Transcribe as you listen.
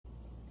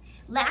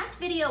Last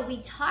video,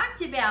 we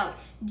talked about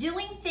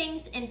doing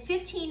things in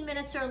 15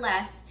 minutes or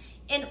less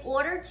in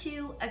order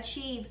to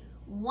achieve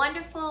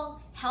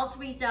wonderful health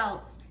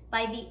results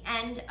by the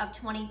end of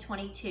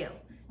 2022.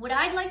 What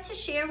I'd like to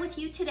share with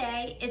you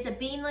today is a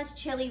beanless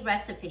chili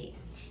recipe.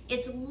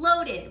 It's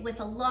loaded with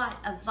a lot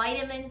of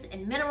vitamins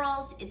and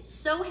minerals. It's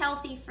so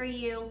healthy for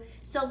you.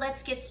 So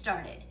let's get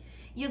started.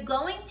 You're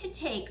going to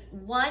take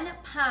 1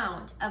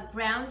 pound of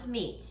ground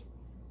meat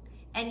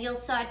and you'll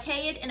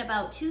saute it in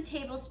about 2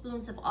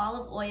 tablespoons of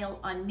olive oil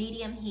on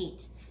medium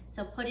heat.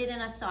 So put it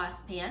in a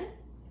saucepan.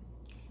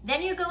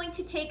 Then you're going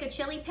to take a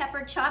chili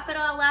pepper, chop it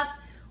all up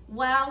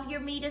while your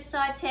meat is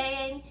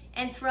sauteing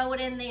and throw it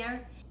in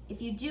there.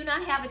 If you do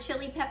not have a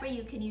chili pepper,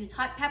 you can use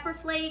hot pepper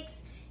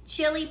flakes,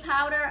 chili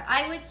powder.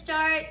 I would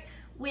start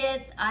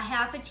with a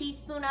half a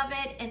teaspoon of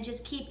it and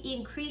just keep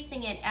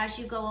increasing it as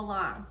you go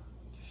along.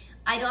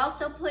 I'd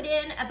also put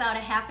in about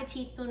a half a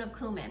teaspoon of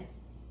cumin.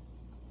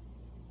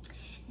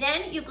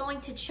 Then you're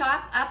going to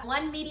chop up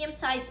 1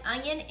 medium-sized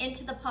onion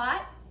into the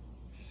pot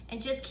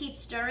and just keep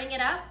stirring it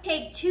up.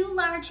 Take 2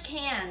 large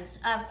cans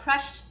of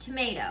crushed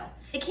tomato.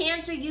 The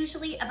cans are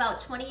usually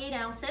about 28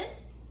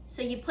 ounces,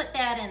 so you put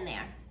that in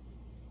there.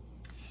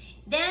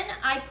 Then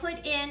I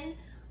put in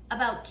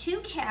about 2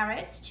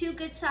 carrots, 2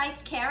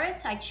 good-sized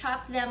carrots. I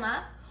chop them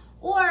up,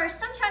 or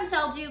sometimes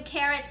I'll do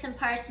carrots and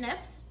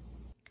parsnips.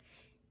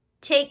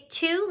 Take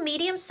 2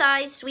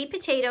 medium-sized sweet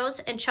potatoes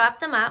and chop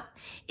them up.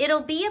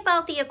 It'll be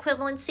about the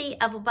equivalency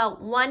of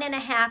about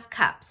 1.5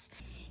 cups.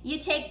 You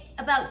take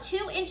about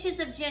 2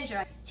 inches of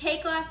ginger.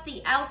 Take off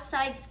the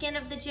outside skin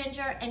of the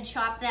ginger and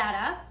chop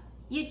that up.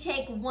 You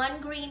take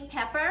 1 green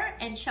pepper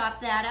and chop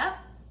that up.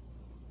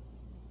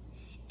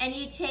 And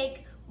you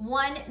take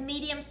 1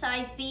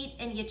 medium-sized beet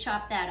and you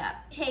chop that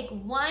up. Take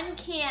 1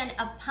 can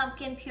of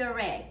pumpkin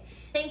puree.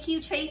 Thank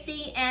you,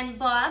 Tracy and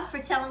Bob, for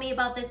telling me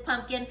about this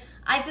pumpkin.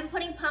 I've been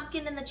putting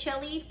pumpkin in the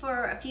chili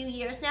for a few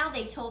years now.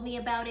 They told me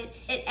about it.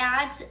 It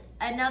adds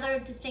another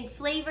distinct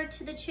flavor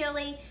to the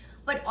chili,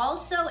 but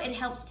also it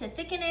helps to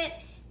thicken it,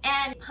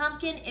 and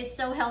pumpkin is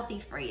so healthy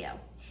for you.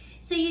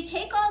 So you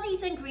take all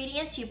these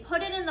ingredients, you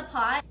put it in the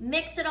pot,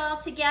 mix it all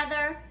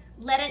together,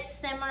 let it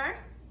simmer.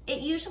 It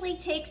usually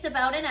takes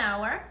about an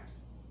hour.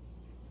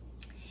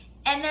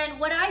 And then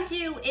what I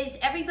do is,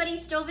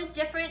 everybody's stove is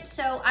different,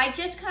 so I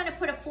just kind of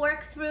put a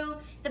fork through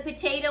the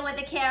potato or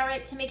the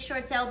carrot to make sure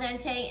it's al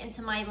dente and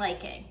to my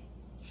liking.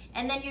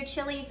 And then your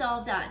chili's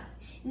all done.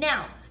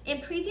 Now,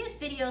 in previous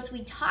videos,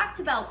 we talked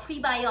about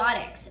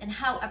prebiotics and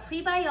how a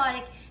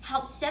prebiotic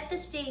helps set the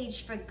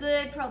stage for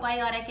good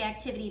probiotic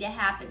activity to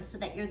happen so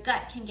that your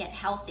gut can get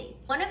healthy.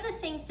 One of the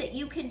things that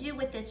you can do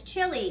with this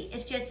chili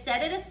is just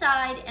set it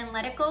aside and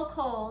let it go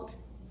cold,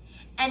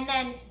 and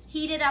then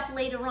heat it up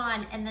later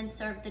on and then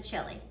serve the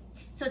chili.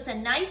 So it's a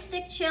nice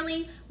thick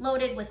chili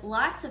loaded with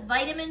lots of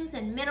vitamins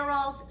and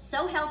minerals,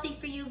 so healthy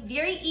for you,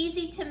 very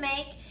easy to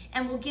make,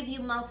 and will give you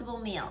multiple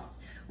meals.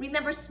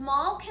 Remember,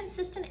 small,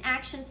 consistent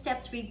action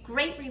steps reap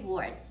great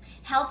rewards.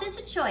 Health is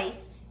a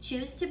choice.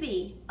 Choose to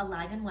be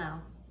alive and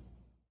well.